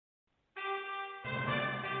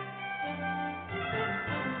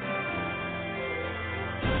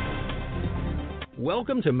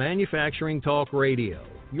Welcome to Manufacturing Talk Radio,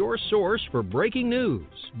 your source for breaking news,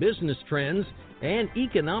 business trends, and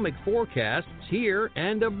economic forecasts here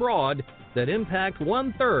and abroad that impact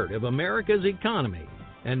 1/3 of America's economy.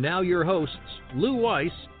 And now your hosts, Lou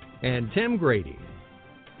Weiss and Tim Grady.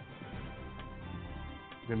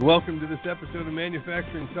 And welcome to this episode of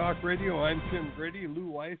Manufacturing Talk Radio. I'm Tim Grady. Lou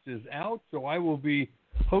Weiss is out, so I will be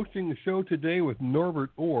hosting the show today with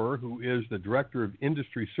Norbert Orr, who is the Director of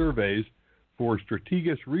Industry Surveys for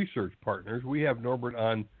Strategas Research Partners. We have Norbert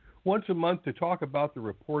on once a month to talk about the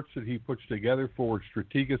reports that he puts together for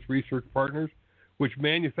Strategas Research Partners, which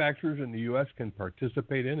manufacturers in the U.S. can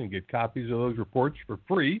participate in and get copies of those reports for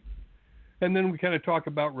free. And then we kind of talk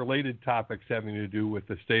about related topics having to do with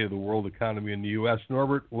the state of the world economy in the U.S.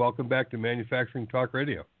 Norbert, welcome back to Manufacturing Talk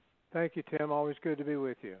Radio. Thank you, Tim. Always good to be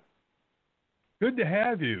with you. Good to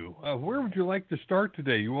have you. Where would you like to start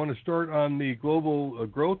today? You want to start on the global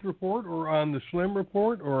growth report or on the SLIM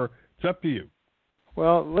report, or it's up to you?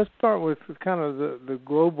 Well, let's start with kind of the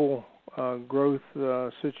global growth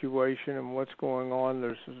situation and what's going on.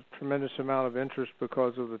 There's a tremendous amount of interest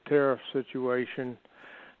because of the tariff situation.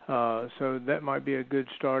 So that might be a good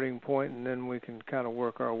starting point, and then we can kind of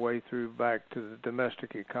work our way through back to the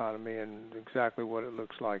domestic economy and exactly what it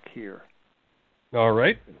looks like here. All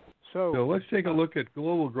right. So let's take a look at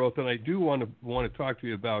global growth, and I do want to talk to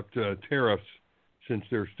you about tariffs since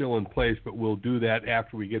they're still in place, but we'll do that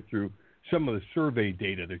after we get through some of the survey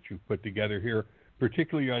data that you've put together here,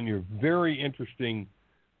 particularly on your very interesting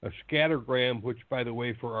scattergram, which, by the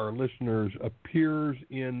way, for our listeners, appears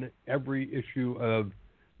in every issue of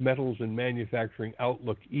Metals and Manufacturing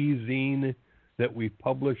Outlook e-zine that we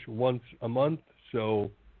publish once a month, so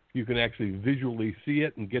you can actually visually see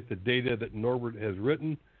it and get the data that Norbert has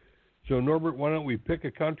written. So, Norbert, why don't we pick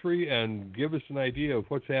a country and give us an idea of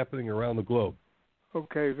what's happening around the globe?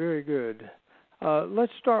 Okay, very good.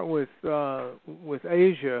 Let's start with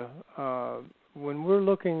Asia. When we're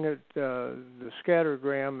looking at the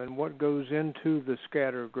scattergram and what goes into the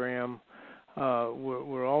scattergram,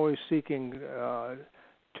 we're always seeking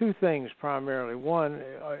two things primarily. One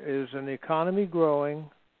is an economy growing,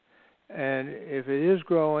 and if it is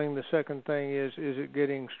growing, the second thing is it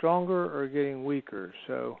getting stronger or getting weaker?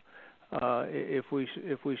 So if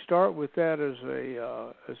we start with that as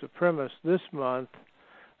a premise this month,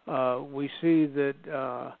 we see that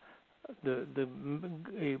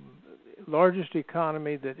the largest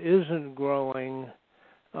economy that isn't growing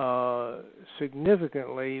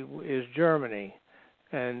significantly is Germany,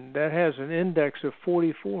 and that has an index of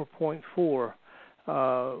 44.4,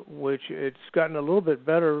 which it's gotten a little bit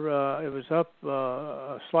better. It was up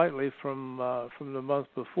slightly from the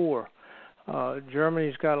month before.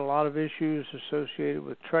 Germany's got a lot of issues associated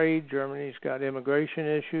with trade. Germany's got immigration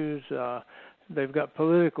issues. They've got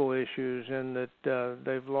political issues, and that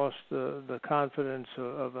they've lost the confidence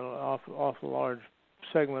of an awful large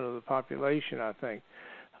segment of the population, I think.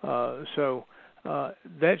 So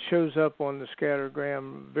that shows up on the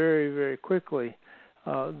scattergram very, very quickly.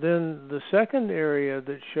 Then the second area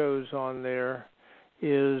that shows on there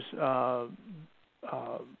is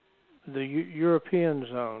the European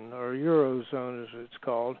zone, or Eurozone as it's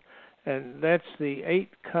called, and that's the 8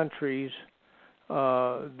 countries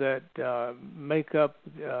that make up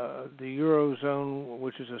the Eurozone,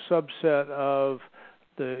 which is a subset of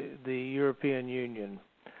the European Union.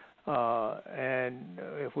 And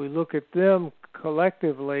if we look at them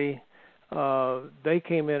collectively, they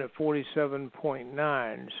came in at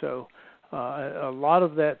 47.9. So a lot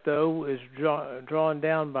of that, though, is drawn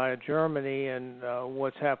down by Germany and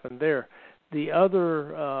what's happened there. The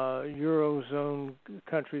other Eurozone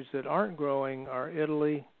countries that aren't growing are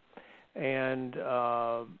Italy and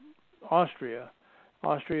Austria.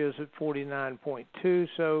 Austria is at 49.2,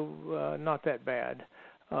 so not that bad.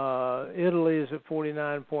 Italy is at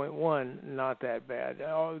 49.1, not that bad.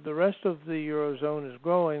 The rest of the Eurozone is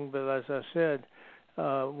growing, but as I said,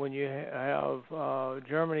 when you have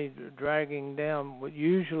Germany dragging down, what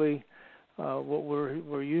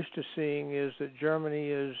we're used to seeing is that Germany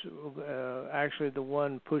is actually the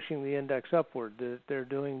one pushing the index upward. That they're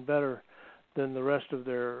doing better than the rest of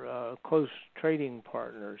their close trading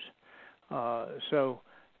partners. So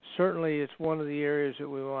certainly it's one of the areas that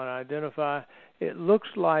we want to identify. It looks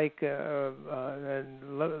like, and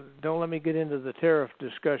don't let me get into the tariff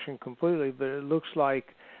discussion completely, but it looks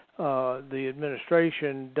like the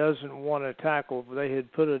administration doesn't want to tackle. They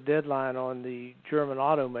had put a deadline on the German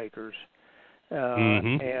automakers,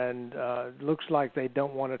 and it looks like they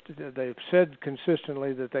don't want to. They've said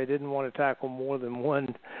consistently that they didn't want to tackle more than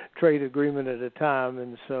one trade agreement at a time,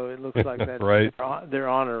 and so it looks like that right. They're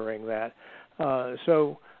honoring that.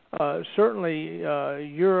 So Certainly,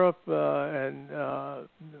 Europe, and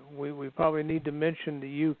we probably need to mention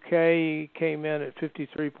the UK came in at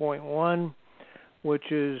 53.1,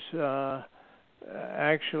 which is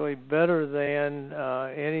actually better than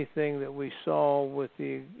anything that we saw, with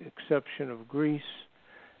the exception of Greece.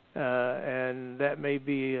 And that may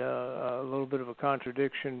be a little bit of a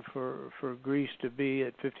contradiction for Greece to be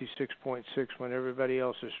at 56.6 when everybody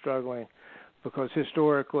else is struggling, because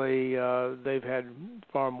historically they've had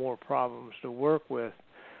far more problems to work with.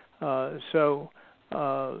 So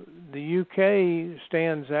the UK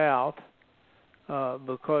stands out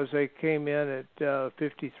because they came in at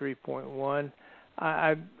 53.1.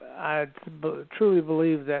 I truly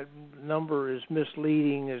believe that number is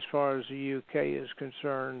misleading as far as the UK is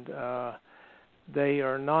concerned. They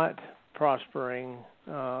are not prospering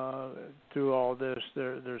through all this.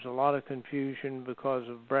 There's a lot of confusion because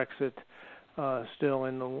of Brexit still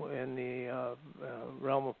in the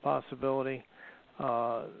realm of possibility.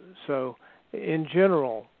 So, in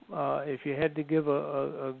general, if you had to give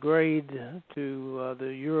a grade to the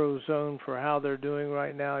Eurozone for how they're doing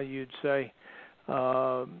right now, you'd say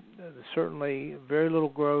certainly very little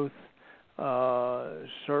growth.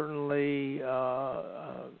 Certainly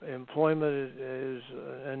employment is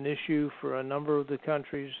an issue for a number of the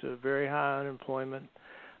countries, very high unemployment.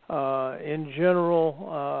 In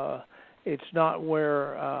general, it's not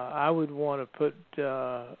where I would want to put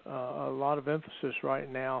a lot of emphasis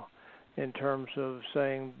right now in terms of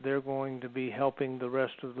saying they're going to be helping the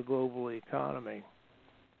rest of the global economy.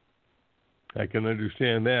 I can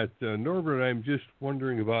understand that. Norbert, I'm just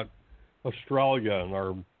wondering about Australia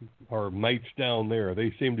and our mates down there.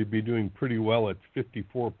 They seem to be doing pretty well at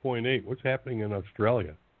 54.8. What's happening in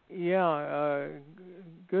Australia? Yeah,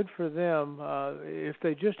 good for them. If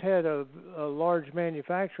they just had a large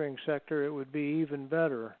manufacturing sector, it would be even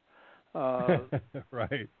better.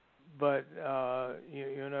 Right. But,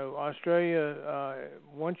 you know, Australia,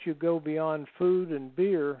 once you go beyond food and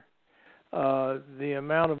beer, the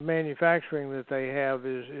amount of manufacturing that they have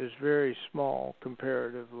is very small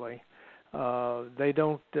comparatively. They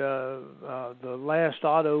don't. The last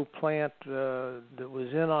auto plant that was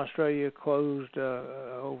in Australia closed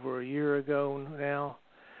over a year ago now,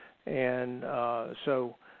 and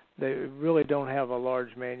so they really don't have a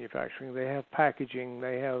large manufacturing. They have packaging.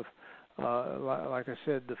 They have, like I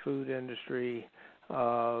said, the food industry.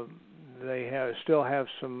 They still have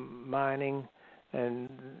some mining. And,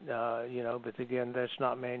 you know, but again, that's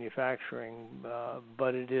not manufacturing,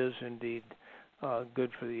 but it is indeed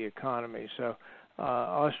good for the economy. So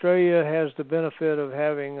Australia has the benefit of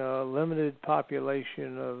having a limited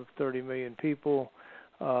population of 30 million people.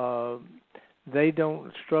 They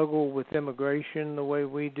don't struggle with immigration the way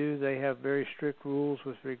we do. They have very strict rules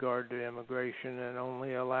with regard to immigration and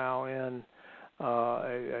only allow in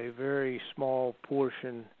a very small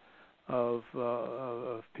portion of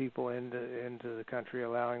people into the country,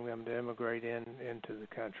 allowing them to immigrate into the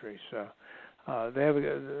country. So they have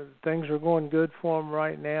things are going good for them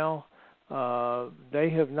right now. They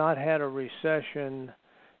have not had a recession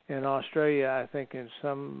in Australia, I think, in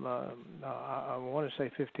some I want to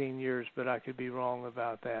say 15 years, but I could be wrong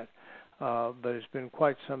about that. But it's been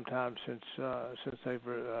quite some time since they've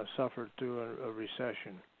suffered through a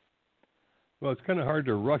recession. Well, it's kind of hard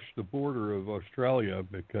to rush the border of Australia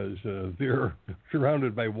because they're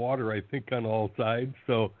surrounded by water, I think, on all sides.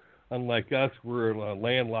 So unlike us, we're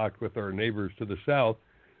landlocked with our neighbors to the south.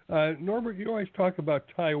 Norbert, you always talk about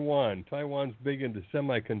Taiwan. Taiwan's big into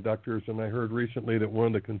semiconductors, and I heard recently that one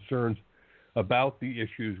of the concerns about the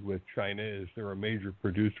issues with China is they're a major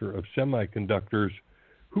producer of semiconductors.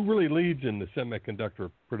 Who really leads in the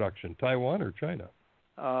semiconductor production, Taiwan or China?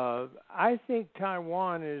 I think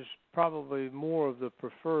Taiwan is probably more of the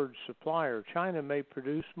preferred supplier. China may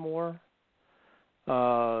produce more,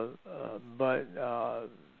 but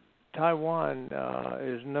Taiwan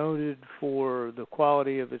is noted for the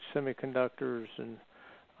quality of its semiconductors, and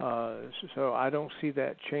so I don't see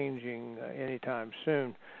that changing anytime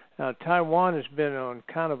soon. Now, Taiwan has been on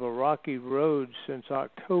kind of a rocky road since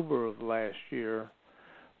October of last year,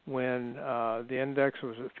 when the index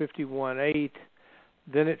was at 51.8.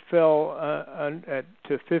 Then it fell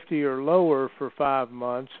to 50 or lower for 5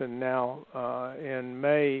 months, and now in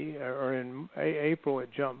April it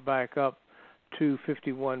jumped back up to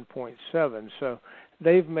 51.7. So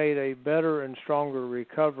they've made a better and stronger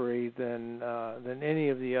recovery than any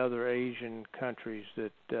of the other Asian countries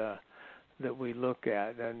that we look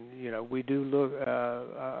at. And you know, we do look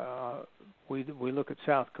we look at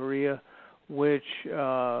South Korea, which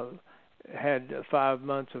had 5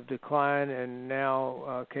 months of decline and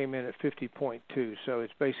now came in at 50.2. So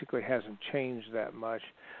it basically hasn't changed that much.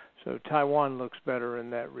 So Taiwan looks better in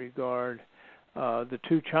that regard. The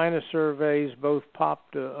two China surveys both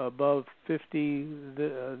popped above 50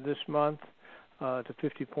 this month to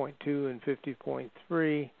 50.2 and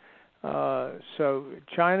 50.3. So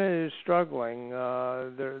China is struggling.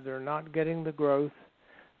 They're not getting the growth.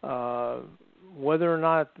 Whether or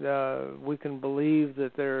not we can believe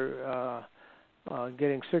that they're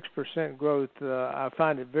getting 6% growth, I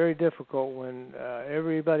find it very difficult when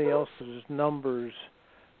everybody else's numbers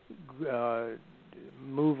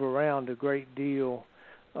move around a great deal.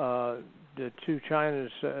 The two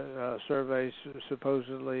China's surveys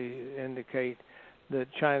supposedly indicate that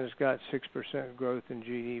China's got 6% growth in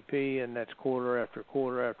GDP, and that's quarter after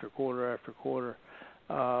quarter after quarter after quarter.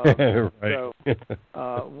 Right. So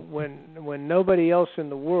when nobody else in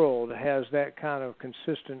the world has that kind of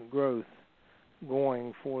consistent growth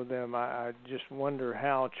going for them, I just wonder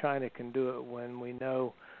how China can do it when we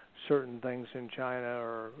know certain things in China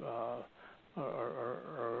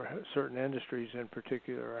or certain industries in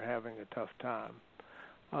particular are having a tough time.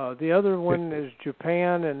 The other one is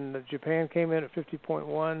Japan, and Japan came in at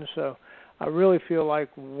 50.1. So I really feel like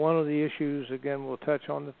one of the issues, again, we'll touch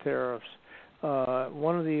on the tariffs.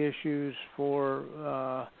 One of the issues for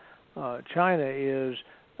China is,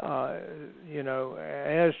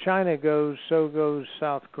 as China goes, so goes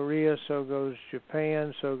South Korea, so goes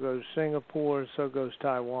Japan, so goes Singapore, so goes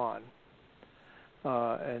Taiwan.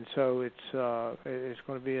 And so it's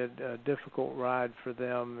going to be a difficult ride for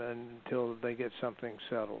them until they get something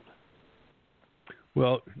settled.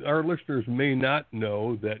 Well, our listeners may not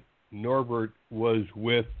know that Norbert was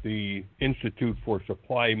with the Institute for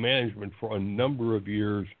Supply Management for a number of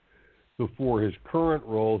years before his current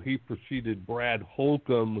role. He preceded Brad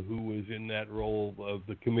Holcomb, who was in that role of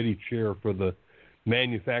the committee chair for the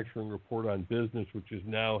Manufacturing Report on Business, which is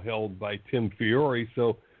now held by Tim Fiore.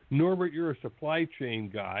 So, Norbert, you're a supply chain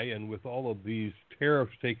guy, and with all of these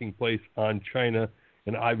tariffs taking place on China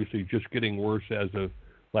and obviously just getting worse as of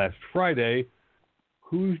last Friday,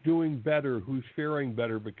 who's doing better? Who's faring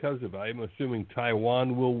better because of it? I'm assuming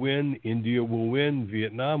Taiwan will win, India will win,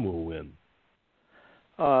 Vietnam will win.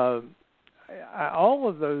 All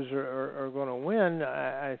of those are going to win.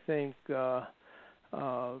 I think,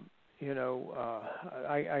 I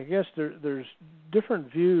guess there's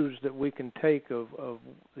different views that we can take of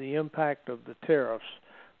the impact of the tariffs.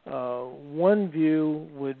 One view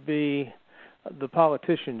would be the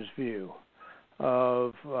politician's view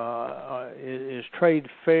of is trade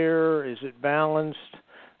fair? Is it balanced?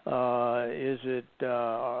 Are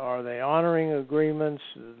they honoring agreements?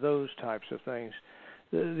 Those types of things.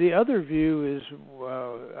 The other view is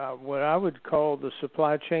what I would call the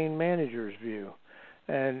supply chain manager's view,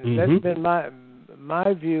 and that's been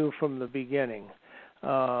my view from the beginning.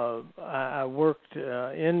 I worked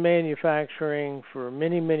in manufacturing for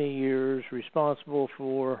many years, responsible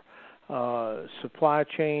for supply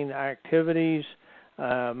chain activities,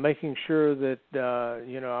 making sure that I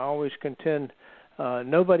always contend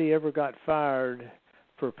nobody ever got fired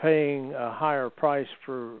for paying a higher price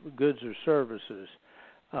for goods or services.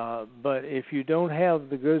 But if you don't have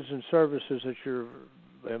the goods and services that your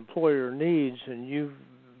employer needs, and you've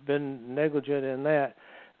been negligent in that,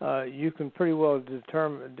 you can pretty well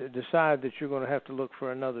decide that you're going to have to look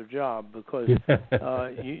for another job, because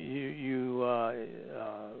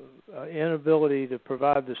inability to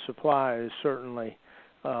provide the supply is certainly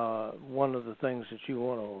one of the things that you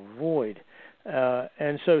want to avoid.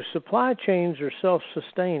 And so supply chains are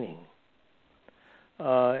self-sustaining.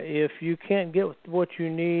 If you can't get what you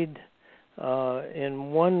need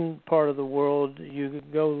in one part of the world, you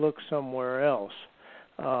could go look somewhere else.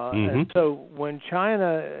 And so when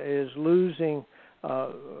China is losing,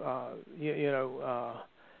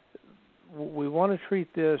 we want to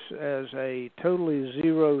treat this as a totally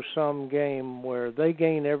zero-sum game where they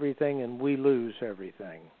gain everything and we lose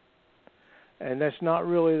everything. And that's not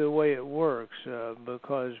really the way it works,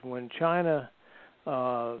 because when China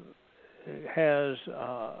has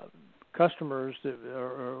customers that,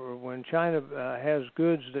 or when China has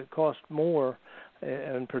goods that cost more,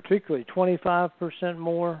 and particularly 25%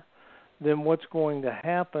 more, then what's going to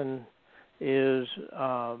happen is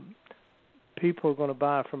people are going to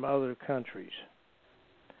buy from other countries.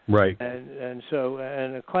 Right. And so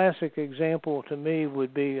a classic example to me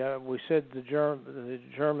would be, we said the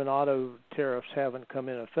German auto tariffs haven't come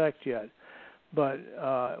in effect yet, but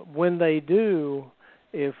when they do,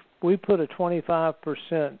 if we put a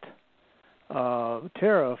 25%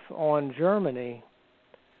 tariff on Germany,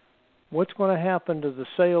 what's going to happen to the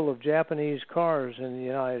sale of Japanese cars in the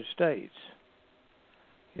United States?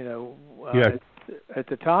 At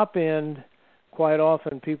the top end, quite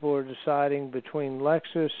often people are deciding between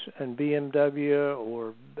Lexus and BMW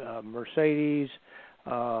or Mercedes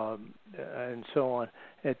and so on.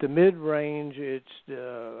 At the mid-range, it's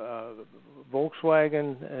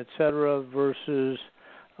Volkswagen, etc., versus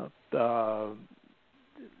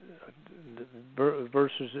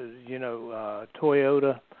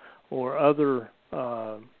Toyota or other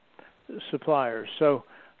suppliers. So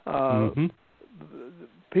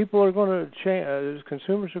people are going to change.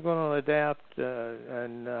 Consumers are going to adapt,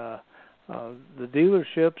 and the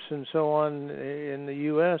dealerships and so on in the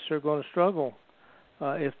U.S. are going to struggle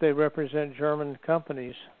if they represent German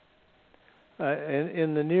companies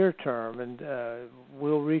in the near term, and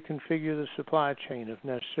we'll reconfigure the supply chain if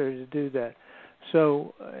necessary to do that.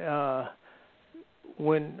 So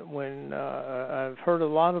when I've heard a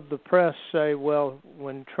lot of the press say, well,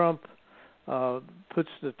 when Trump puts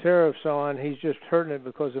the tariffs on, he's just hurting it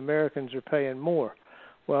because Americans are paying more.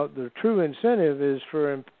 Well, the true incentive is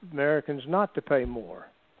for Americans not to pay more.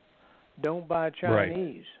 Don't buy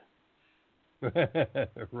Chinese.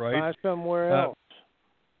 Right. Buy somewhere else.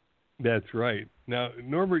 That's right. Now,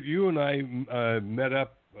 Norbert, you and I met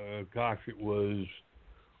up, it was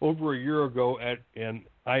over a year ago at an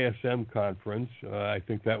ISM conference. I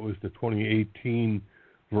think that was the 2018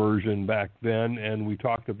 version back then, and we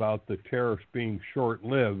talked about the tariffs being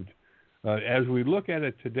short-lived. As we look at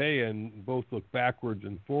it today and both look backwards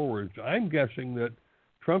and forwards, I'm guessing that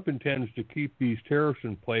Trump intends to keep these tariffs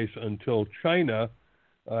in place until China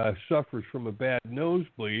suffers from a bad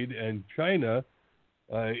nosebleed, and China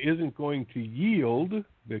isn't going to yield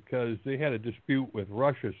because they had a dispute with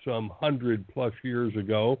Russia some 100+ years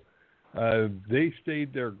ago. They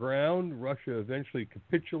stayed their ground. Russia eventually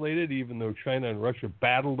capitulated, even though China and Russia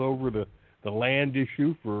battled over the land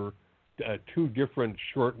issue for two different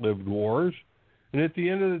short-lived wars. And at the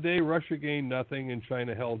end of the day, Russia gained nothing and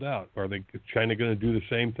China held out. Is China going to do the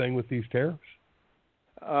same thing with these tariffs?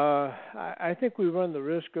 I think we run the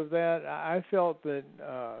risk of that. I felt that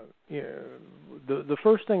the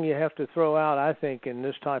first thing you have to throw out, I think, in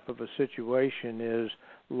this type of a situation is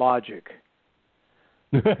logic.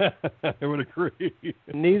 I would agree.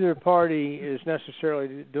 Neither party is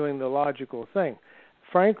necessarily doing the logical thing.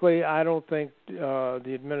 Frankly, I don't think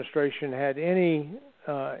the administration had any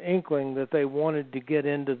inkling that they wanted to get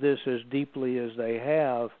into this as deeply as they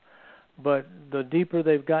have. But the deeper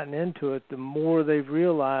they've gotten into it, the more they've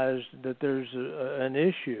realized that there's an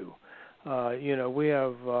issue. We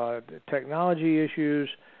have technology issues.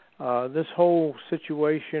 This whole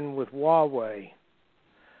situation with Huawei.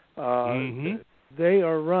 They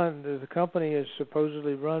are the company is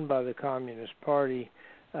supposedly run by the Communist Party.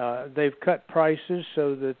 They've cut prices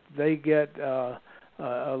so that they get a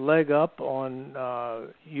leg up on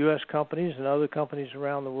U.S. companies and other companies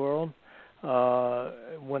around the world.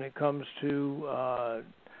 When it comes to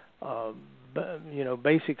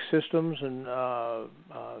basic systems and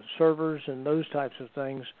servers and those types of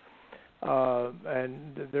things,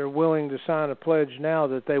 and they're willing to sign a pledge now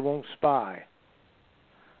that they won't spy.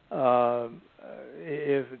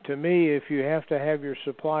 If you have to have your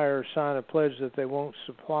supplier sign a pledge that they won't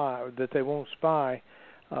spy,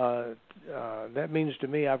 that means to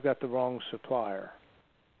me I've got the wrong supplier.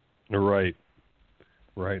 Right.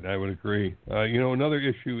 Right, I would agree. Another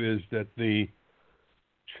issue is that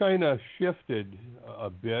China shifted a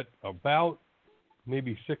bit about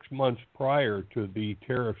maybe 6 months prior to the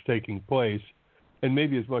tariffs taking place, and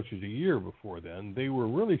maybe as much as a year before then. They were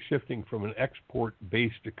really shifting from an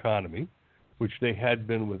export-based economy, which they had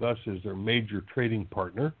been with us as their major trading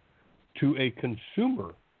partner, to a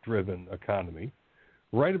consumer-driven economy.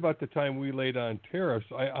 Right about the time we laid on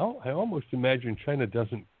tariffs, I almost imagine China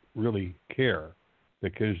doesn't really care,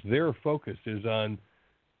 because their focus is on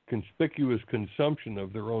conspicuous consumption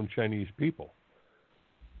of their own Chinese people.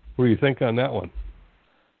 What do you think on that one?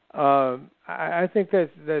 I think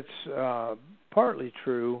that's partly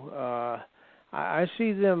true. I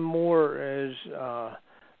see them more as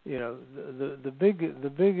the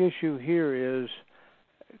big issue here is,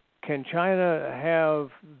 can China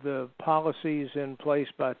have the policies in place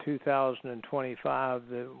by 2025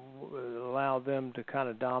 that will allow them to kind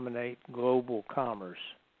of dominate global commerce?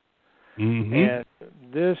 And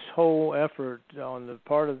this whole effort on the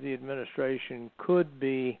part of the administration could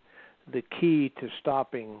be the key to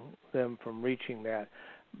stopping them from reaching that,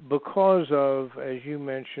 because of, as you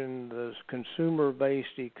mentioned, this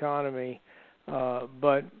consumer-based economy.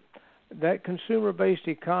 But that consumer-based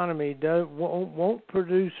economy won't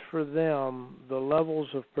produce for them the levels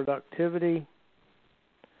of productivity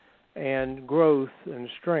and growth and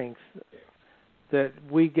strength that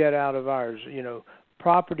we get out of ours.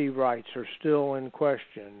 Property rights are still in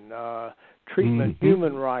question. treatment,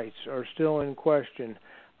 human rights are still in question.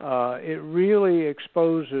 It really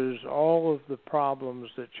exposes all of the problems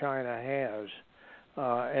that China has,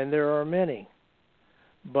 and there are many.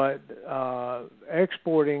 But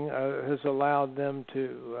exporting has allowed them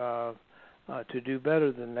to do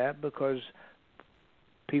better than that, because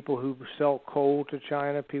people who sell coal to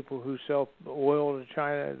China, people who sell oil to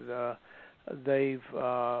China, they've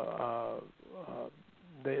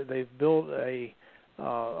built a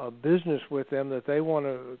business with them that they want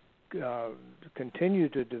to continue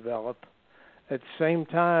to develop. At the same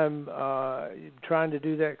time, trying to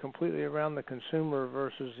do that completely around the consumer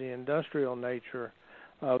versus the industrial nature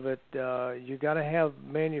of it. You got to have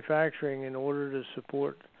manufacturing in order to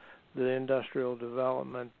support the industrial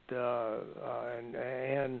development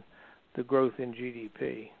and the growth in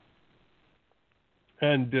GDP.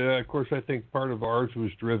 And, of course, I think part of ours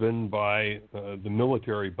was driven by the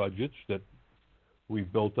military budgets that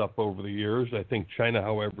we've built up over the years. I think China,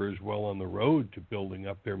 however, is well on the road to building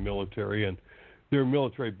up their military and their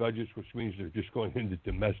military budgets, which means they're just going into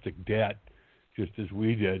domestic debt, just as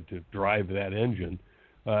we did, to drive that engine.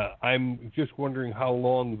 I'm just wondering how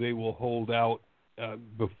long they will hold out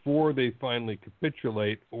before they finally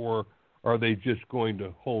capitulate, or are they just going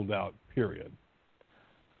to hold out, period?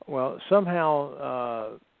 Well,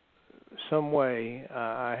 somehow, some way,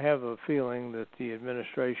 I have a feeling that the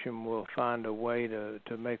administration will find a way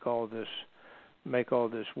to make all this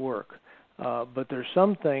work. But there's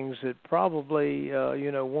some things that probably,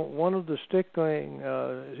 one of the stickling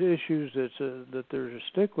issues that there's a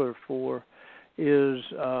stickler for is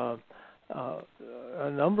a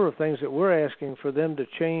number of things that we're asking for them to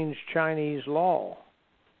change Chinese law.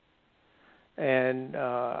 And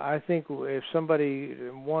I think if somebody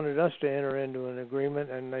wanted us to enter into an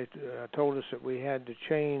agreement and they told us that we had to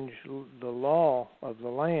change the law of the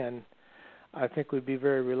land, I think we'd be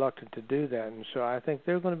very reluctant to do that. And so I think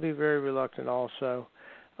they're going to be very reluctant also.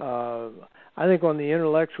 I think on the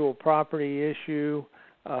intellectual property issue,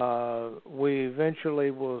 we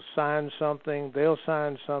eventually will sign something, they'll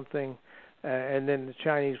sign something, and then the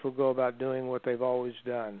Chinese will go about doing what they've always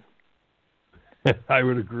done. I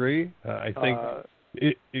would agree. I think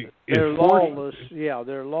they're lawless. Yeah,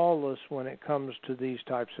 they're lawless when it comes to these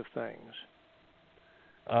types of things.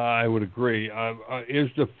 I would agree. Is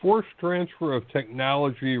the forced transfer of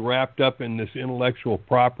technology wrapped up in this intellectual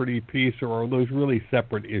property piece, or are those really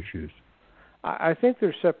separate issues? I think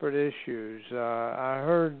they're separate issues. I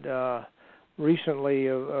heard recently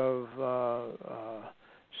of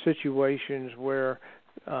situations where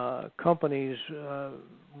companies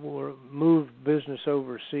moved business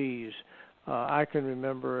overseas. I can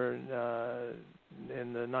remember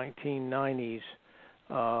in the 1990s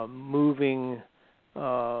moving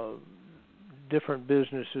different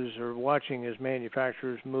businesses, or watching as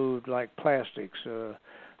manufacturers moved, like plastics.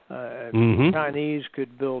 Chinese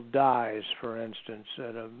could build dyes, for instance,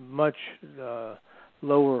 at a much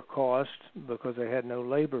lower cost because they had no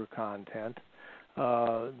labor content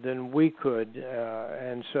than we could.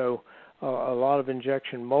 And so a lot of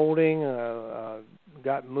injection molding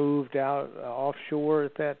got moved out offshore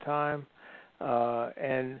at that time.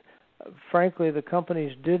 And frankly, the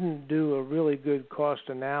companies didn't do a really good cost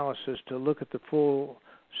analysis to look at the full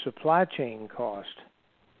supply chain cost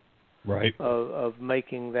of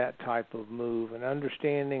making that type of move, and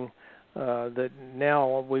understanding that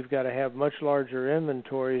now we've got to have much larger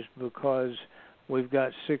inventories because we've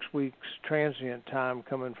got 6 weeks transient time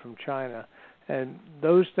coming from China. And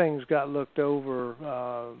those things got looked over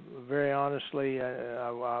very honestly.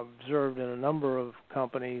 I observed in a number of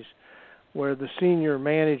companies where the senior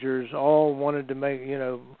managers all wanted to make,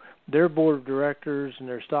 their board of directors and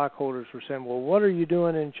their stockholders were saying, well, what are you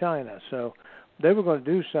doing in China? So they were going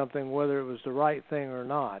to do something whether it was the right thing or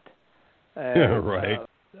not. And, yeah, right.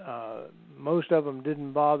 Most of them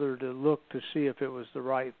didn't bother to look to see if it was the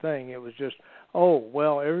right thing. It was just, oh,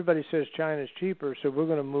 well, everybody says China's cheaper, so we're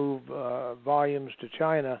going to move volumes to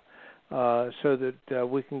China so that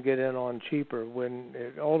we can get in on cheaper, when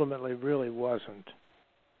it ultimately really wasn't.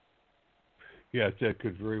 Yes, that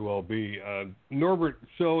could very well be. Norbert,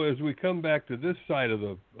 so as we come back to this side of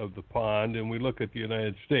the pond and we look at the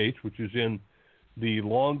United States, which is in the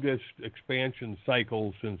longest expansion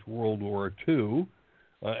cycle since World War II,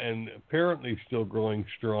 and apparently still growing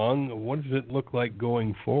strong, what does it look like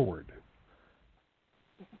going forward?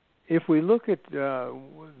 If we look at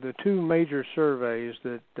the two major surveys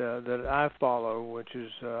that I follow, which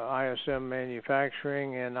is ISM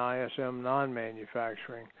Manufacturing and ISM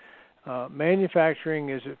Non-Manufacturing, manufacturing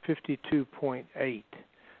is at 52.8.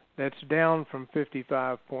 That's down from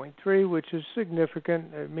 55.3, which is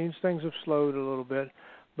significant. It means things have slowed a little bit,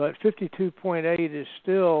 but 52.8 is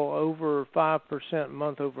still over 5%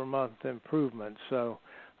 month-over-month improvement. So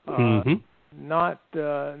not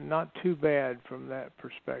too bad from that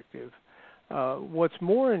perspective. What's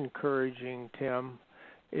more encouraging, Tim,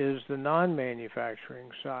 is the non-manufacturing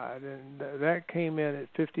side, and that came in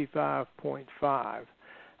at 55.5.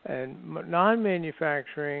 And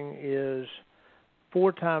non-manufacturing is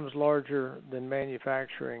 4 times larger than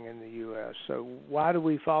manufacturing in the U.S. So why do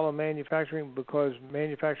we follow manufacturing? Because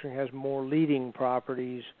manufacturing has more leading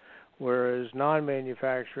properties, whereas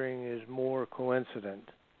non-manufacturing is more coincident.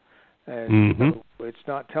 And so it's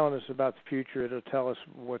not telling us about the future. It'll tell us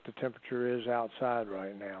what the temperature is outside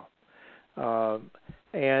right now.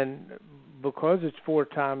 And because it's 4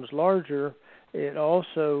 times larger, it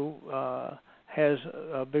also has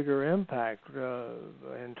a bigger impact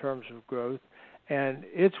in terms of growth. And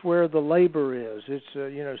it's where the labor is. It's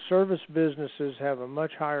service businesses have a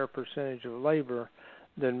much higher percentage of labor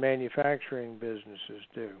than manufacturing businesses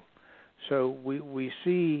do. So we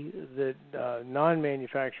see that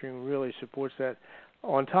non-manufacturing really supports that.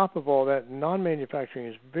 On top of all that, non-manufacturing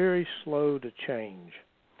is very slow to change.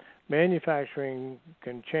 Manufacturing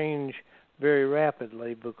can change very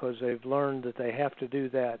rapidly because they've learned that they have to do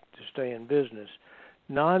that to stay in business.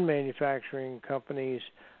 Non-manufacturing companies,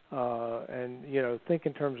 think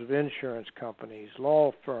in terms of insurance companies,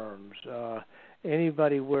 law firms,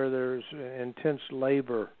 anybody where there's intense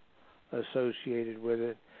labor associated with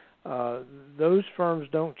it, those firms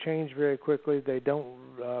don't change very quickly. They don't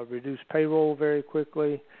reduce payroll very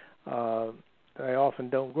quickly. They often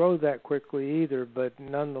don't grow that quickly either, but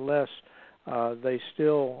nonetheless, they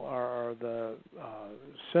still are the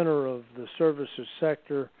center of the services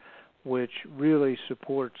sector, which really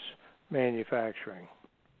supports manufacturing.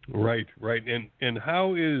 Right. And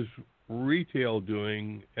how is retail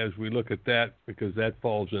doing as we look at that, because that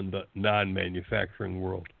falls in the non-manufacturing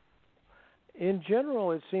world? In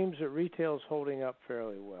general, it seems that retail is holding up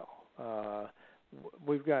fairly well.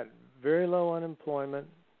 We've got very low unemployment.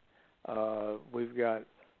 We've got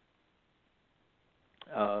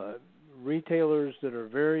retailers that are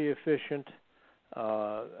very efficient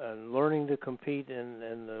and learning to compete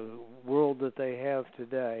in the world that they have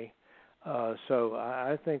today. So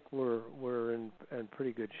I think we're in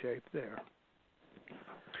pretty good shape there.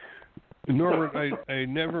 Norbert, I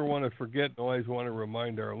never want to forget, and always want to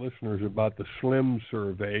remind our listeners about the SLIM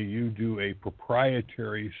survey. You do a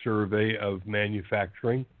proprietary survey of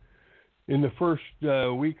manufacturing in the first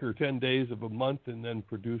week or 10 days of a month, and then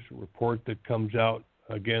produce a report that comes out.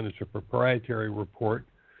 Again, it's a proprietary report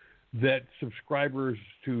that subscribers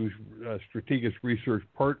to Strategas Research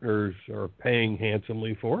Partners are paying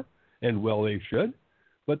handsomely for, and well they should,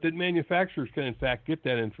 but that manufacturers can in fact get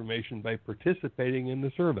that information by participating in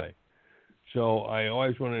the survey. So I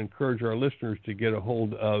always want to encourage our listeners to get a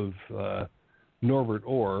hold of Norbert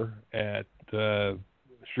Orr at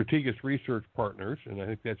Strategas Research Partners, and I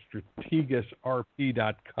think that's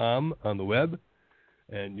strategasrp.com on the web.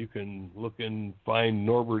 And you can look and find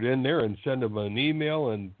Norbert in there and send him an email,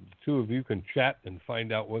 and the two of you can chat and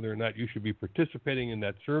find out whether or not you should be participating in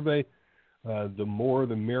that survey. The more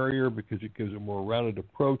the merrier, because it gives a more rounded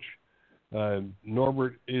approach.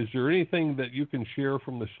 Norbert, is there anything that you can share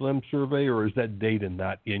from the SLIM survey, or is that data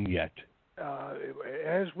not in yet?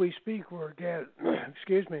 As we speak, we're gathering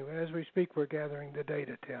the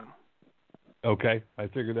data, Tim. Okay, I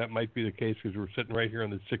figured that might be the case because we're sitting right here on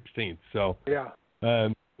the 16th. So yeah,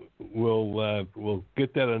 we'll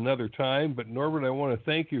get that another time. But Norbert, I want to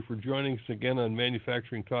thank you for joining us again on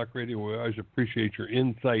Manufacturing Talk Radio. We always appreciate your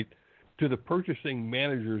insight to the purchasing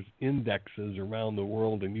managers indexes around the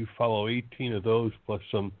world, and you follow 18 of those plus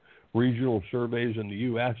some regional surveys in the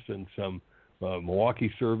U.S. and some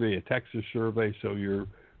Milwaukee survey, a Texas survey. So you're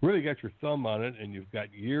really got your thumb on it, and you've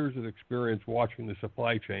got years of experience watching the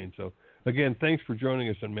supply chain. So again, thanks for joining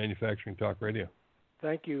us on Manufacturing Talk Radio.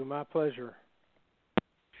 Thank you. My pleasure.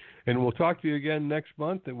 And we'll talk to you again next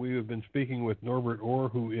month. And we have been speaking with Norbert Orr,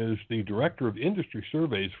 who is the Director of Industry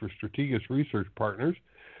Surveys for Strategas Research Partners.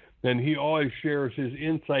 And he always shares his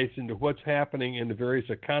insights into what's happening in the various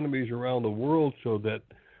economies around the world so that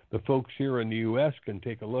the folks here in the U.S. can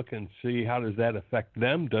take a look and see how does that affect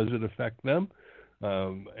them, does it affect them,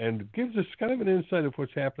 and gives us kind of an insight of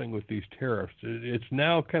what's happening with these tariffs. It's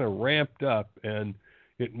now kind of ramped up, and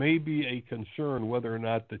it may be a concern whether or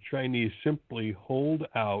not the Chinese simply hold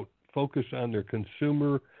out, focus on their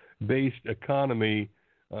consumer-based economy,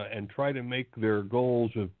 and try to make their goals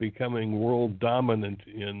of becoming world dominant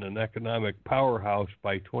in an economic powerhouse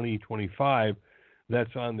by 2025.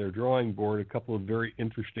 That's on their drawing board. A couple of very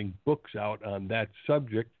interesting books out on that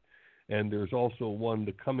subject. And there's also one,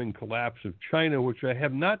 The Coming Collapse of China, which I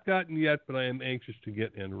have not gotten yet, but I am anxious to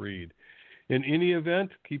get and read. In any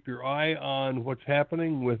event, keep your eye on what's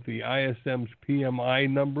happening with the ISM's PMI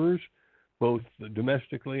numbers, both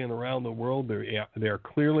domestically and around the world. They are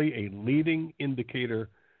clearly a leading indicator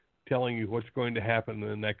telling you what's going to happen in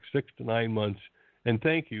the next 6 to 9 months. And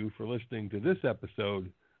thank you for listening to this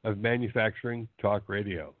episode of Manufacturing Talk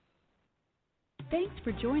Radio. Thanks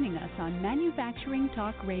for joining us on Manufacturing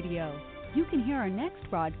Talk Radio. You can hear our next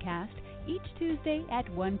broadcast each Tuesday at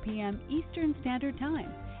 1 p.m. Eastern Standard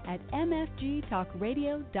Time at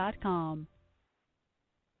mfgtalkradio.com.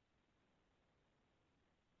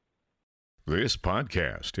 This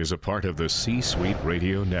podcast is a part of the C-Suite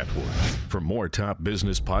Radio Network. For more top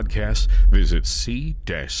business podcasts, visit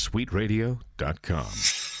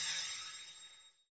c-suiteradio.com.